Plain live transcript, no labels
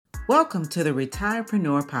Welcome to the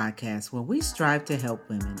Retirepreneur Podcast, where we strive to help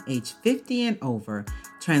women age 50 and over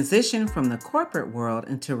transition from the corporate world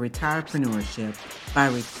into retirepreneurship by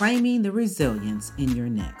reclaiming the resilience in your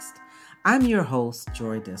next. I'm your host,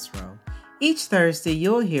 Joy Disrow. Each Thursday,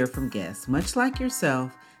 you'll hear from guests, much like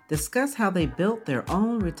yourself, discuss how they built their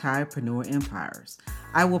own retirepreneur empires.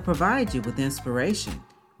 I will provide you with inspiration,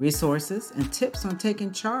 resources, and tips on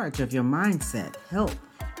taking charge of your mindset, health,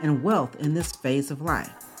 and wealth in this phase of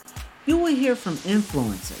life. You will hear from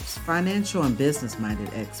influencers, financial and business-minded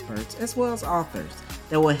experts, as well as authors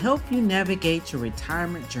that will help you navigate your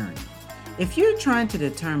retirement journey. If you're trying to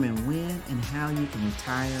determine when and how you can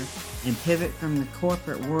retire and pivot from the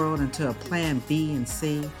corporate world into a plan B and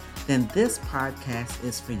C, then this podcast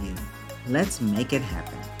is for you. Let's make it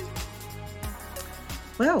happen.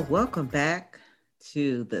 Well, welcome back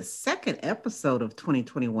to the second episode of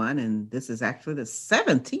 2021, and this is actually the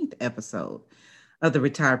 17th episode of the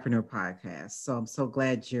Retirepreneur Podcast. So I'm so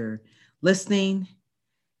glad you're listening.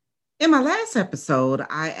 In my last episode,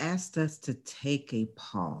 I asked us to take a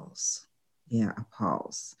pause. A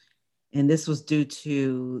pause. And this was due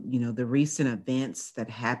to, the recent events that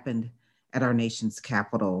happened at our nation's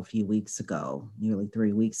capital a few weeks ago, nearly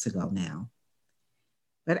 3 weeks ago now.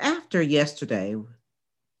 But after yesterday,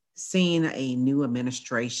 seeing a new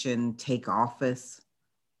administration take office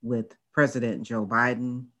with President Joe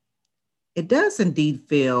Biden, it does indeed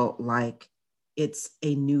feel like it's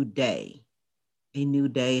a new day. A new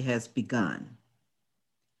day has begun.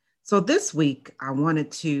 So this week, I wanted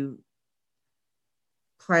to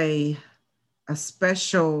play a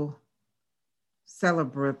special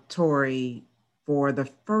celebratory for the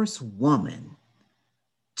first woman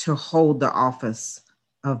to hold the office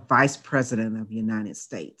of Vice President of the United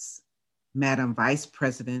States, Madam Vice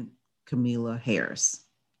President Kamala Harris.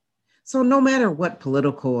 So no matter what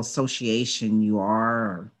political association you are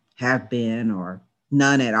or have been or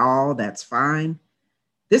none at all, that's fine.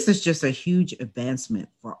 This is just a huge advancement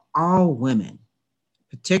for all women,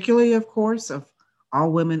 particularly, of course, of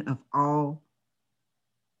all women of all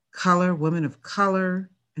color, women of color,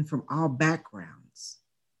 and from all backgrounds.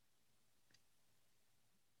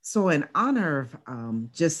 So in honor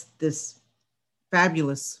of just this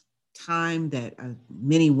fabulous time that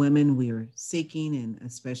many women we are seeking, and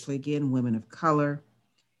especially again women of color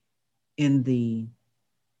in the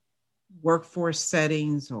workforce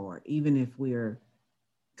settings, or even if we're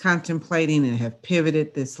contemplating and have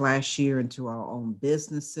pivoted this last year into our own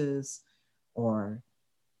businesses, or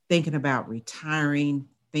thinking about retiring,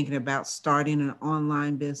 thinking about starting an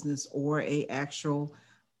online business or a actual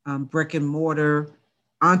brick and mortar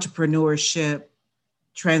entrepreneurship,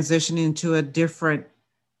 transitioning to a different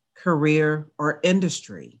career or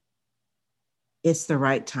industry. It's the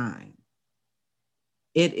right time.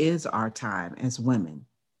 It is our time as women.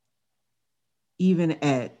 Even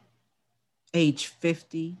at age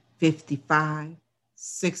 50, 55,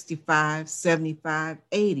 65, 75,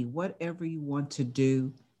 80, whatever you want to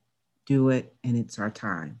do it, and it's our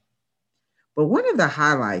time. But one of the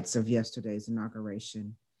highlights of yesterday's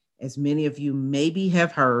inauguration, as many of you maybe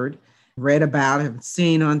have heard, read about, have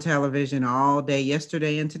seen on television all day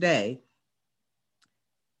yesterday and today,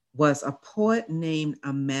 was a poet named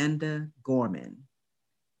Amanda Gorman,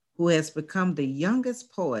 who has become the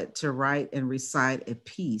youngest poet to write and recite a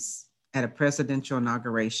piece at a presidential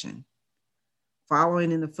inauguration,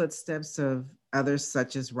 following in the footsteps of others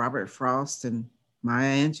such as Robert Frost and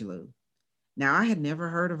Maya Angelou. Now, I had never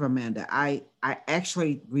heard of Amanda. I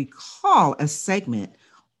actually recall a segment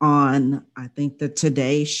on, I think, the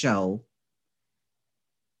Today Show,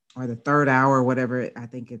 or the Third Hour, whatever I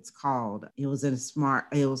think it's called. It was a small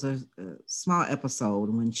episode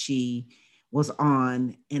when she was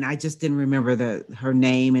on, and I just didn't remember her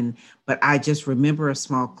name, but I just remember a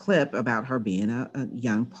small clip about her being a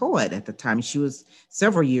young poet at the time. She was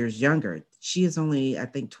several years younger. She is only, I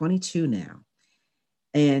think, 22 now,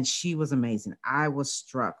 and she was amazing. I was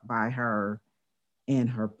struck by her and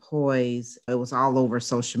her poise. It was all over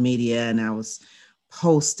social media, and I was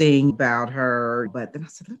posting about her, but then I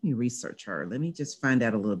said, let me research her. Let me just find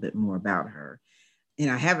out a little bit more about her. And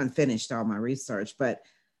I haven't finished all my research, but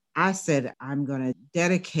I said, I'm going to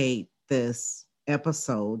dedicate this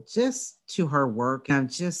episode just to her work. I'm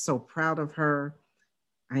just so proud of her.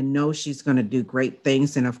 I know she's going to do great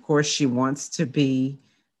things. And of course, she wants to be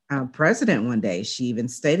president one day. She even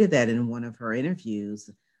stated that in one of her interviews.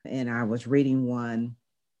 And I was reading one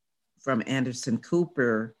from Anderson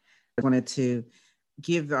Cooper. I wanted to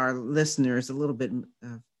give our listeners a little bit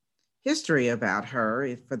of history about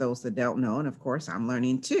her, for those that don't know. And of course, I'm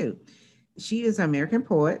learning too. She is an American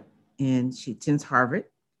poet, and she attends Harvard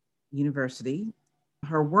University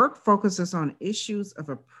Her work focuses on issues of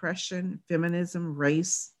oppression, feminism,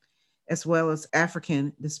 race, as well as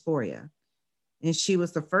African dysphoria. And she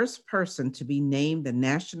was the first person to be named the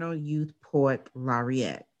National Youth Poet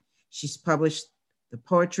Laureate. She's published the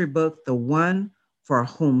poetry book, The One for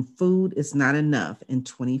Whom Food is Not Enough, in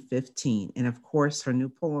 2015. And of course, her new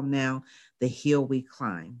poem now, The Hill We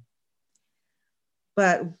Climb.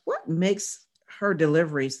 But what makes her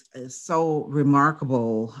deliveries so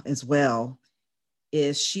remarkable as well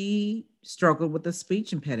is she struggled with a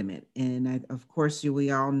speech impediment. And of course,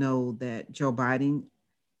 we all know that Joe Biden,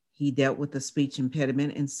 he dealt with a speech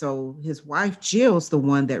impediment. And so his wife, Jill's the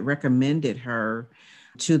one that recommended her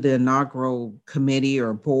to the inaugural committee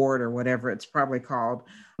or board or whatever it's probably called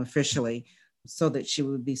officially, so that she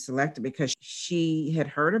would be selected because she had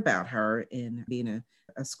heard about her in being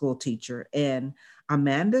a school teacher. And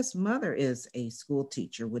Amanda's mother is a school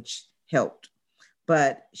teacher, which helped.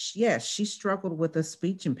 But yes, she struggled with a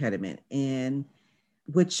speech impediment, and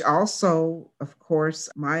which also, of course,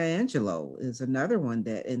 Maya Angelou is another one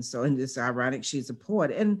that, and it's ironic she's a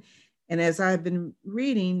poet. And as I've been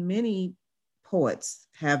reading, many poets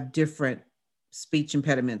have different speech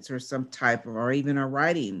impediments or some type of, or even a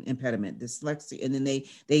writing impediment, dyslexia, and then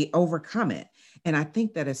they overcome it. And I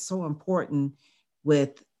think that is so important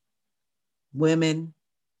with women.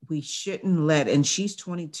 We shouldn't let, and she's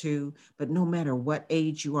 22, but no matter what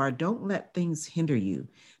age you are, don't let things hinder you.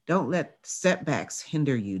 Don't let setbacks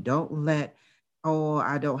hinder you. Don't let, oh,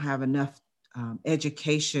 I don't have enough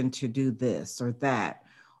education to do this or that,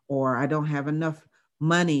 or I don't have enough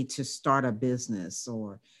money to start a business.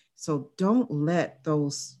 Or so don't let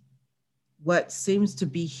those, what seems to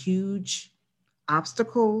be huge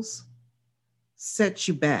obstacles, set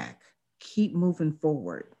you back. Keep moving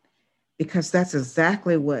forward, because that's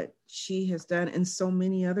exactly what she has done and so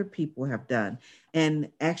many other people have done. And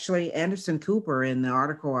actually, Anderson Cooper, in the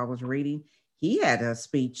article I was reading, he had a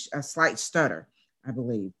speech, a slight stutter, I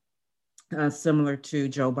believe, similar to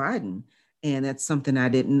Joe Biden. And that's something I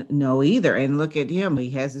didn't know either. And look at him,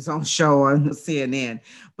 he has his own show on CNN,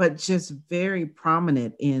 but just very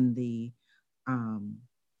prominent in the um,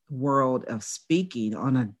 world of speaking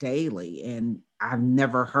on a daily. And I've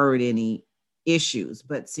never heard any issues.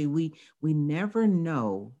 But see, we never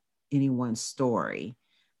know anyone's story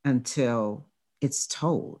until it's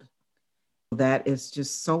told. That is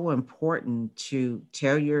just so important, to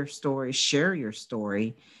tell your story, share your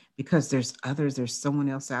story, because there's others, there's someone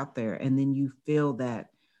else out there. And then you feel that,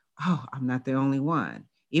 oh, I'm not the only one.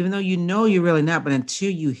 Even though you know you're really not, but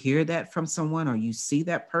until you hear that from someone or you see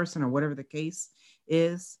that person or whatever the case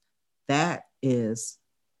that is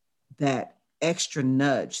that extra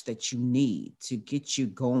nudge that you need to get you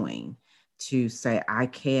going, to say, I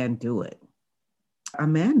can do it.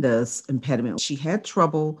 Amanda's impediment, she had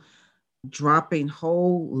trouble dropping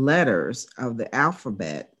whole letters of the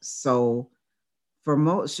alphabet. So for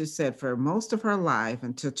most, she said, for most of her life,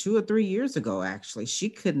 until 2 or 3 years ago, actually, she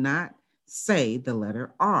could not say the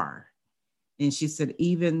letter R. And she said,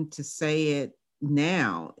 even to say it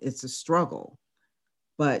now, it's a struggle.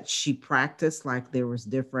 But she practiced, like there was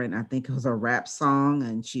different, I think it was a rap song.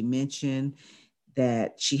 And she mentioned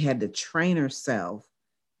that she had to train herself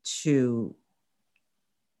to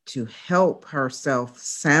help herself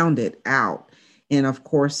sound it out. And of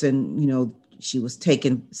course, and she was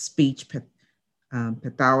taking speech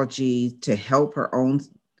pathology to help her own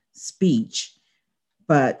speech,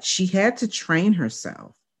 but she had to train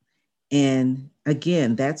herself. And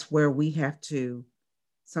again, that's where we have to,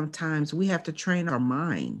 sometimes we have to train our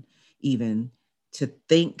mind even to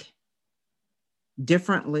think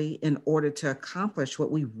differently in order to accomplish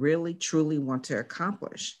what we really truly want to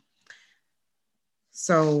accomplish.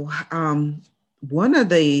 So, one of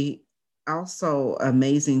the also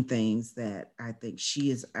amazing things that I think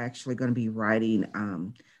she is actually going to be writing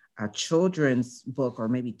a children's book, or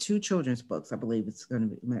maybe two children's books. I believe it's going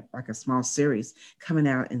to be like a small series coming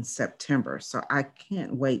out in September. So I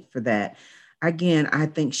can't wait for that. Again, I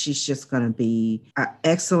think she's just going to be an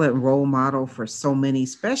excellent role model for so many,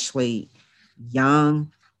 especially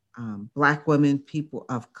young Black women, people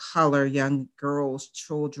of color, young girls,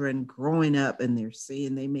 children growing up, and they're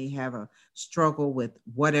seeing they may have a struggle with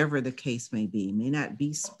whatever the case may be. It may not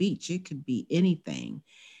be speech, it could be anything.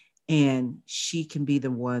 And she can be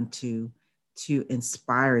the one to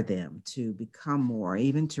inspire them to become more,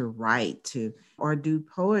 even to write, to or do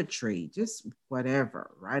poetry, just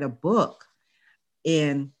whatever, write a book.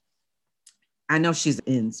 And I know she's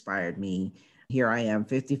inspired me. Here I am,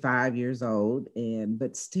 55 years old,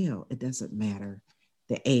 but still, it doesn't matter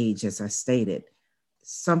the age, as I stated.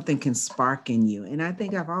 something can spark in you. And I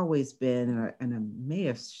think I've always been, and I may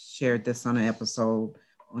have shared this on an episode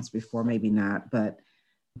once before, maybe not, but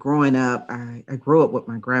growing up, I grew up with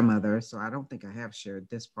my grandmother. So I don't think I have shared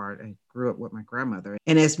this part. I grew up with my grandmother.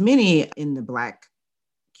 And as many in the Black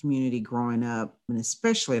community growing up, and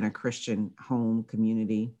especially in a Christian home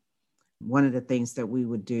community, one of the things that we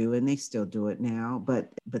would do, and they still do it now, but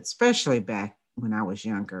especially back when I was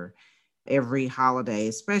younger, every holiday,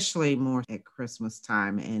 especially more at Christmas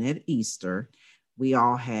time and at Easter, we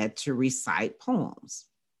all had to recite poems.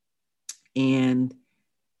 And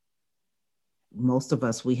most of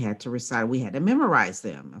us, we had to recite, we had to memorize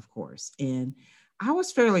them, of course. And I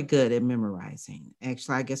was fairly good at memorizing.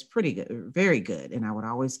 Actually, I guess pretty good, very good. And I would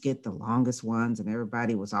always get the longest ones, and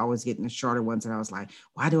everybody was always getting the shorter ones. And I was like,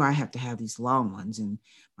 why do I have to have these long ones? And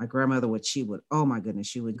my grandmother she would, oh my goodness,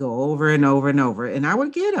 she would go over and over and over, and I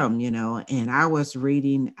would get them, And I was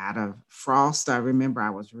reading out of Frost. I remember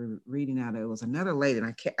I was reading out of, it was another lady,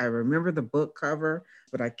 and I remember the book cover,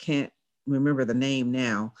 but I can't remember the name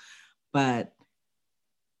now. But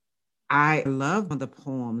I love the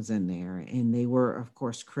poems in there, and they were, of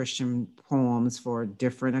course, Christian poems for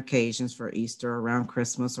different occasions, for Easter, around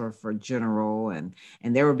Christmas, or for general. And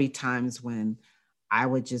there would be times when I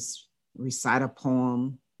would just recite a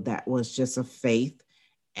poem that was just of faith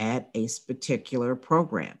at a particular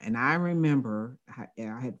program. And I remember I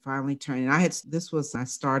had finally turned, and I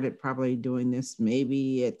started probably doing this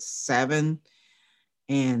maybe at 7,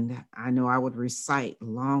 and I know I would recite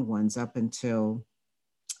long ones up until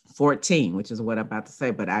 14, which is what I'm about to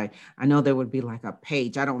say, but I know there would be like a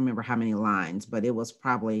page. I don't remember how many lines, but it was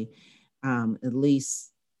probably at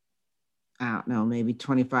least, I don't know, maybe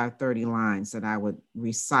 25, 30 lines that I would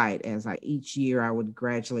recite each year I would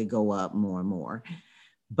gradually go up more and more.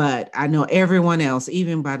 But I know everyone else,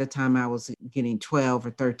 even by the time I was getting 12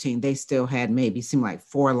 or 13, they still had maybe seemed like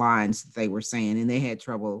 4 lines that they were saying, and they had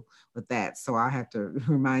trouble with that. So I have to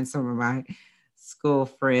remind some of my school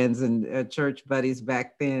friends and church buddies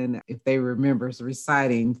back then, if they remember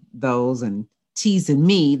reciting those and teasing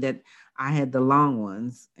me that I had the long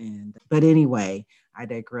ones. But anyway, I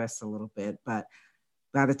digress a little bit. But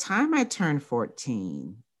by the time I turned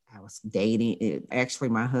 14, I was dating actually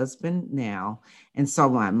my husband now. And so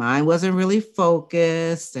my mind wasn't really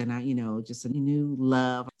focused, and just a new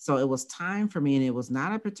love. So it was time for me, and it was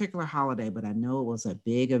not a particular holiday, but I know it was a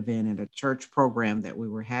big event at a church program that we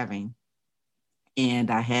were having.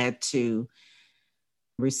 And I had to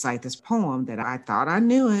recite this poem that I thought I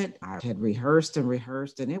knew it. I had rehearsed and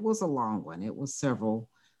rehearsed, and it was a long one. It was several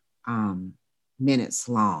minutes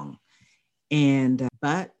long.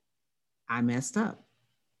 But I messed up.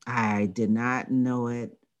 I did not know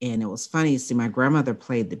it. And it was funny. See, my grandmother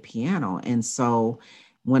played the piano. And so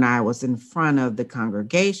when I was in front of the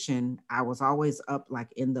congregation, I was always up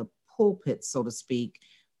like in the pulpit, so to speak,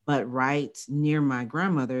 but right near my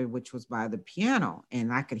grandmother, which was by the piano.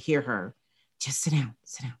 And I could hear her, just sit down,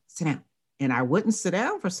 sit down, sit down. And I wouldn't sit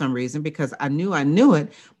down for some reason because I knew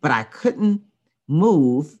it, but I couldn't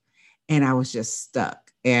move. And I was just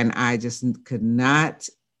stuck. And I just could not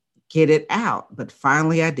get it out. But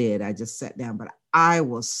finally I did. I just sat down, but I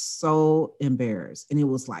was so embarrassed. And it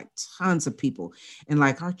was like tons of people. And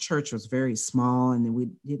like our church was very small, and then we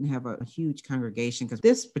didn't have a huge congregation, because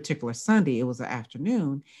this particular Sunday, it was an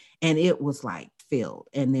afternoon, and it was like filled.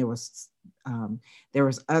 And there was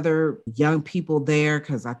other young people there,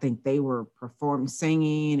 because I think they were performing,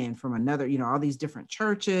 singing, and from another, all these different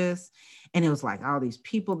churches. And it was like all these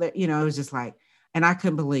people that, it was just like, and I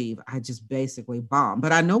couldn't believe I just basically bombed.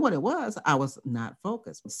 But I know what it was. I was not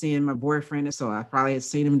focused. Seeing my boyfriend, so I probably had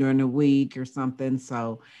seen him during the week or something.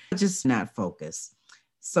 So just not focused.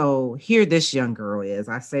 So here this young girl is.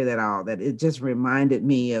 I say that it just reminded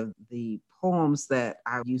me of the poems that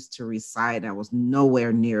I used to recite. I was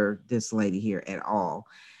nowhere near this lady here at all.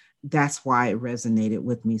 That's why it resonated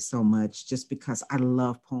with me so much, just because I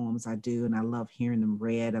love poems. I do. And I love hearing them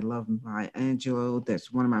read. I love Maya Angelou.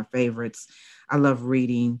 That's one of my favorites. I love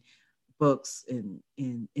reading books and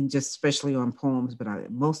just especially on poems,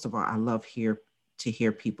 but most of all, I love to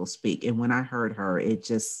hear people speak. And when I heard her, it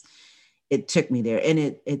took me there. And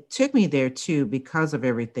it took me there too, because of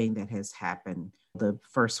everything that has happened the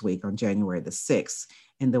first week on January the 6th,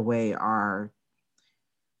 and the way our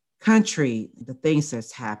country, the things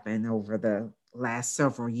that's happened over the last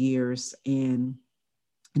several years. And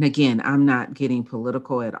again, I'm not getting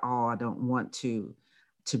political at all. I don't want to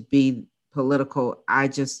be political. I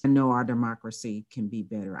just know our democracy can be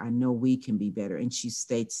better. I know we can be better. And she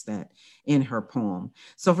states that in her poem.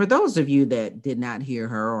 So for those of you that did not hear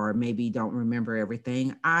her, or maybe don't remember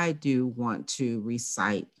everything, I do want to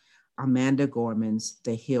recite Amanda Gorman's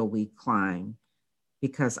The Hill We Climb,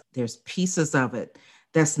 because there's pieces of it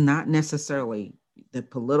that's not necessarily the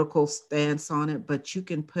political stance on it, but you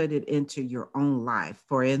can put it into your own life.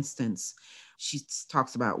 For instance, she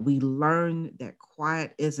talks about we learn that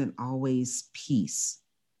quiet isn't always peace.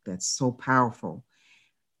 That's so powerful.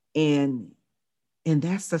 And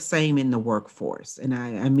that's the same in the workforce. And I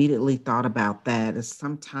immediately thought about that as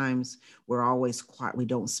sometimes we're always quiet. We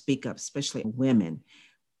don't speak up, especially women.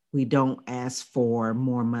 We don't ask for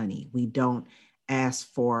more money. We don't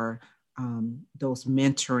ask for those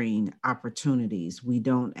mentoring opportunities. We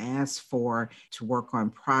don't ask for to work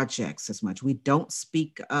on projects as much. We don't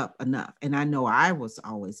speak up enough. And I know I was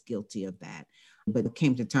always guilty of that. But it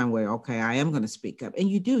came to a time where, okay, I am going to speak up.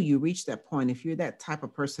 And you reach that point. If you're that type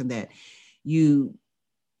of person that you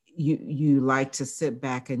you like to sit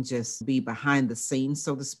back and just be behind the scenes,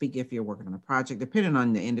 so to speak, if you're working on a project, depending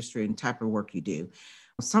on the industry and type of work you do.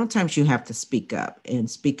 Sometimes you have to speak up and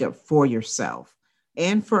speak up for yourself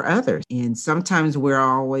and for others. And sometimes we're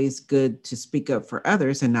always good to speak up for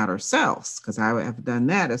others and not ourselves, because I have done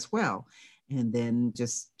that as well. And then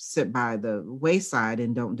just sit by the wayside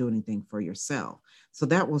and don't do anything for yourself. So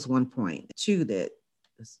that was one point, too, that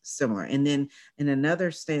is similar. And then in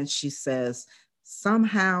another stance, she says,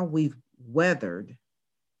 somehow we've weathered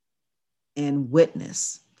and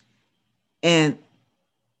witnessed. And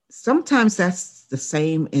sometimes that's the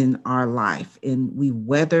same in our life. And we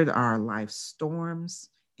weathered our life storms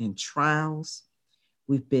and trials.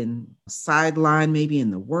 We've been sidelined maybe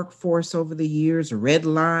in the workforce over the years,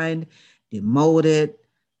 redlined, demoted,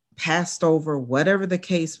 passed over, whatever the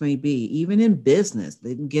case may be. Even in business,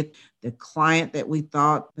 didn't get the client that we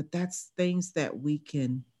thought, but that's things that we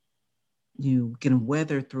can you can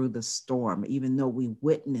weather through the storm, even though we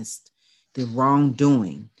witnessed the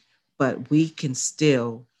wrongdoing, but we can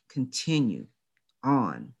still continue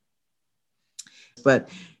on. But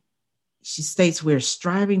she states we're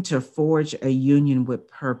striving to forge a union with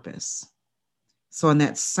purpose. So in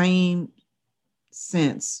that same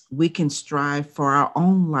sense, we can strive for our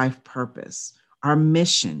own life purpose, our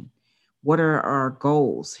mission. What are our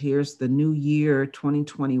goals? Here's the new year,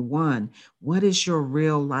 2021. What is your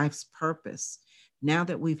real life's purpose? Now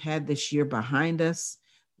that we've had this year behind us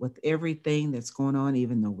with everything that's going on,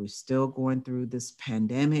 even though we're still going through this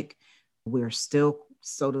pandemic, we're still,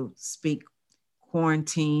 so to speak,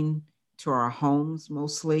 quarantined to our homes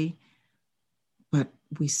mostly, but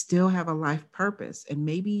we still have a life purpose. And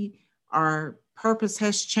maybe our purpose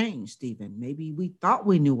has changed even. Maybe we thought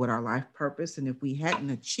we knew what our life purpose, and if we hadn't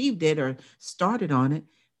achieved it or started on it,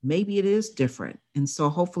 maybe it is different. And so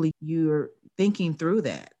hopefully you're thinking through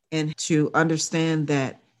that and to understand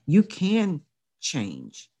that you can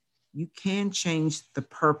change. You can change the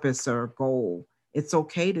purpose or goal. It's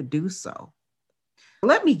okay to do so.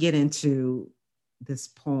 Let me get into this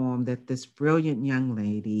poem that this brilliant young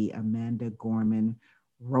lady, Amanda Gorman,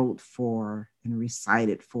 wrote for and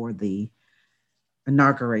recited for the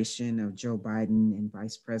inauguration of Joe Biden and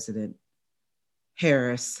Vice President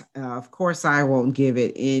Harris. Of course, I won't give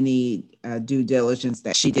it any due diligence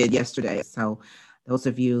that she did yesterday. So those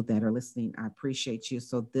of you that are listening, I appreciate you.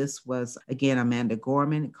 So this was, again, Amanda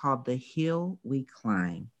Gorman, called The Hill We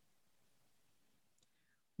Climb.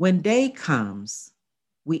 When day comes,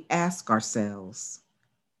 we ask ourselves,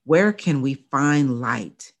 where can we find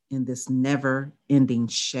light in this never-ending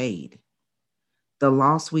shade? The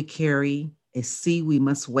loss we carry, a sea we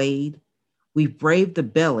must wade. We've braved the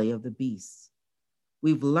belly of the beast.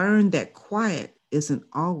 We've learned that quiet isn't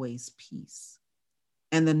always peace.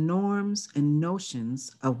 And the norms and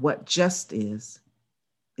notions of what just is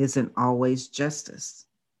isn't always justice.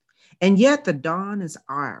 And yet the dawn is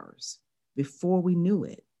ours before we knew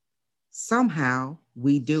it. Somehow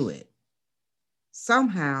we do it.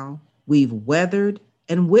 Somehow we've weathered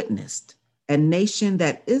and witnessed a nation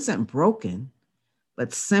that isn't broken,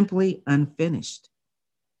 but simply unfinished.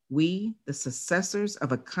 We, the successors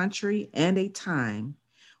of a country and a time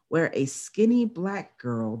where a skinny Black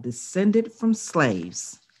girl descended from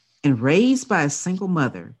slaves and raised by a single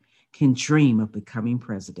mother can dream of becoming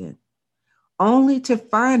president, only to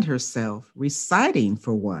find herself reciting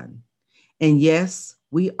for one. And yes,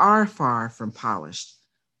 we are far from polished,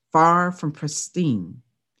 far from pristine,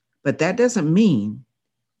 but that doesn't mean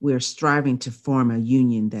we're striving to form a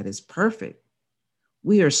union that is perfect.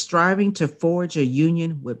 We are striving to forge a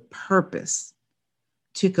union with purpose,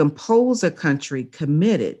 to compose a country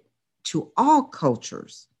committed to all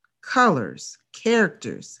cultures, colors,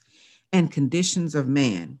 characters, and conditions of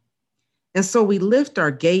man. And so we lift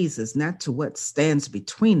our gazes not to what stands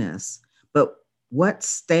between us, but what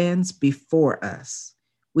stands before us.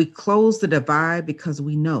 We close the divide because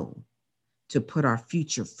we know to put our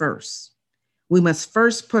future first. We must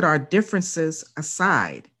first put our differences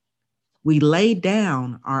aside. We lay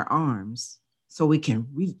down our arms so we can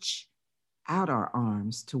reach out our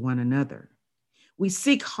arms to one another. We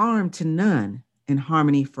seek harm to none and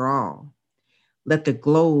harmony for all. Let the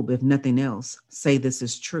globe, if nothing else, say this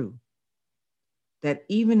is true. That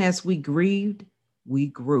even as we grieved, we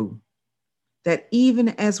grew. That even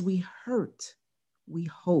as we hurt, we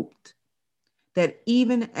hoped. That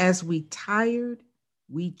even as we tired,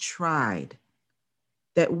 we tried.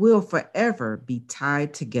 That we'll forever be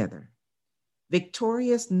tied together.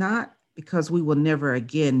 Victorious not because we will never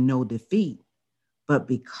again know defeat, but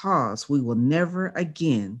because we will never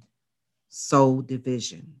again sow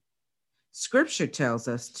division. Scripture tells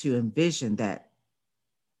us to envision that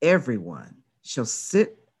everyone shall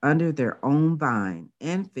sit under their own vine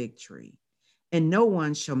and fig tree, and no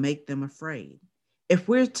one shall make them afraid. If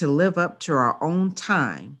we're to live up to our own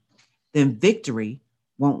time, then victory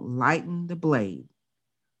won't lighten the blade.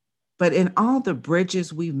 But in all the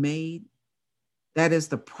bridges we've made, that is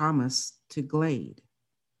the promise to glade,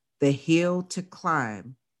 the hill to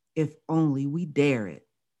climb, if only we dare it.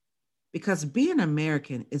 Because being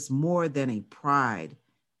American is more than a pride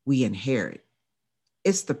we inherit.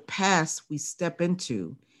 It's the past we step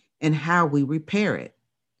into and how we repair it.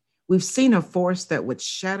 We've seen a force that would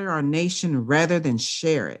shatter our nation rather than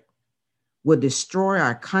share it, would destroy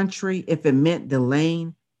our country if it meant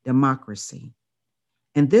delaying democracy.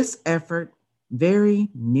 And this effort very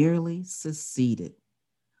nearly succeeded.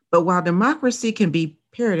 But while democracy can be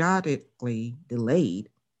periodically delayed,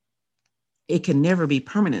 it can never be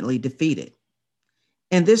permanently defeated.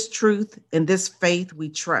 In this truth, in this faith, we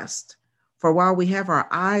trust. For while we have our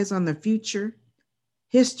eyes on the future,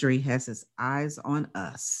 history has its eyes on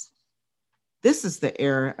us. This is the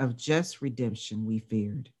era of just redemption we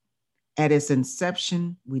feared. At its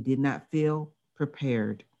inception, we did not feel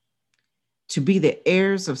prepared to be the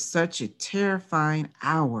heirs of such a terrifying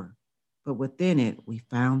hour, but within it, we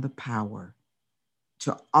found the power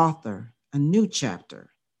to author a new chapter,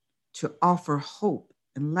 to offer hope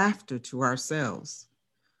and laughter to ourselves.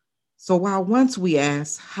 So while once we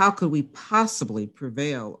asked, how could we possibly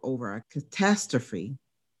prevail over a catastrophe?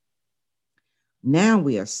 Now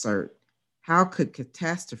we assert, how could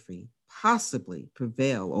catastrophe possibly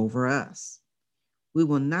prevail over us? We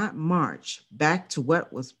will not march back to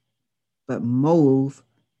what was, but move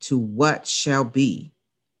to what shall be,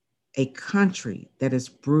 a country that is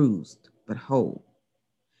bruised but whole,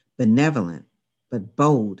 benevolent but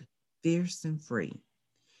bold, fierce and free.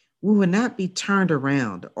 We will not be turned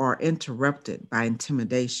around or interrupted by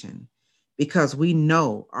intimidation because we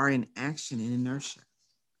know our inaction and inertia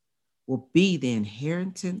will be the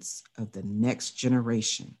inheritance of the next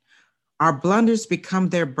generation. Our blunders become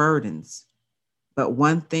their burdens, but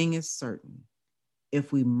one thing is certain.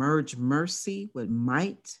 If we merge mercy with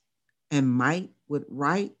might and might with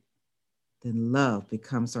right, then love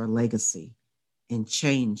becomes our legacy and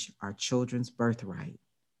change our children's birthright.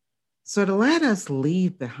 So to let us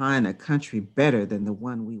leave behind a country better than the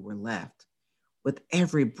one we were left, with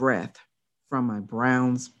every breath from my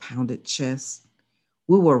Brown's pounded chest,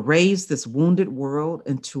 we will raise this wounded world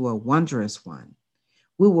into a wondrous one.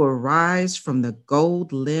 We will rise from the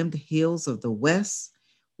gold-limbed hills of the West.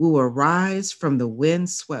 We will rise from the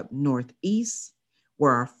wind-swept Northeast,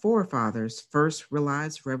 where our forefathers first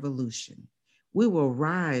realized revolution. We will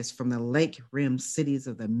rise from the lake-rimmed cities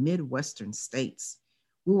of the Midwestern states.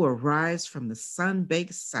 We will rise from the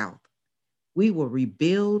sun-baked South. We will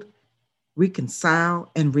rebuild,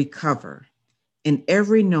 reconcile, and recover in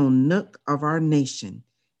every known nook of our nation,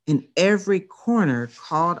 in every corner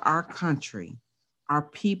called our country. Our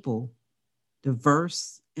people,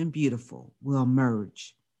 diverse and beautiful, will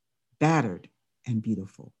emerge, battered and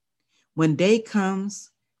beautiful. When day comes,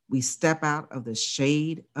 we step out of the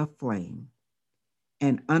shade of flame,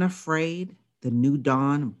 and unafraid, the new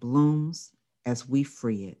dawn blooms as we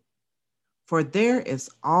free it. For there is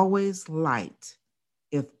always light,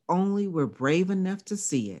 if only we're brave enough to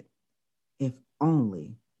see it, if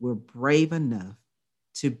only we're brave enough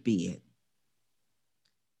to be it.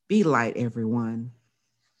 Be light, everyone.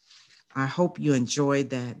 I hope you enjoyed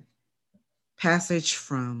that passage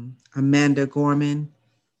from Amanda Gorman,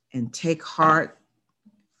 and take heart.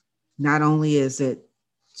 Not only is it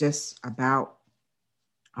just about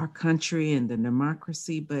our country and the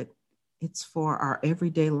democracy, but it's for our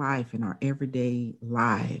everyday life and our everyday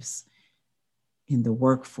lives in the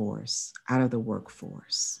workforce, out of the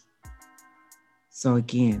workforce. So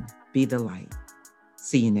again, be the light.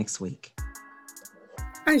 See you next week.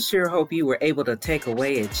 I sure hope you were able to take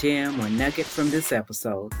away a gem or nugget from this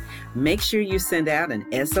episode. Make sure you send out an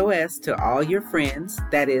SOS to all your friends,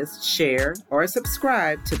 that is, share or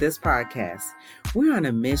subscribe to this podcast. We're on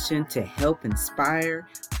a mission to help inspire,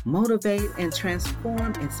 motivate, and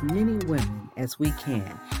transform as many women as we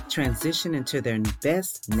can transition into their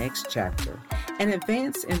best next chapter and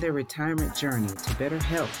advance in their retirement journey to better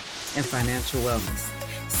health and financial wellness.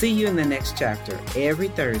 See you in the next chapter every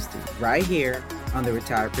Thursday right here on The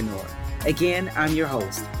Retirepreneur. Again, I'm your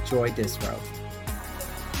host, Joy Disrow.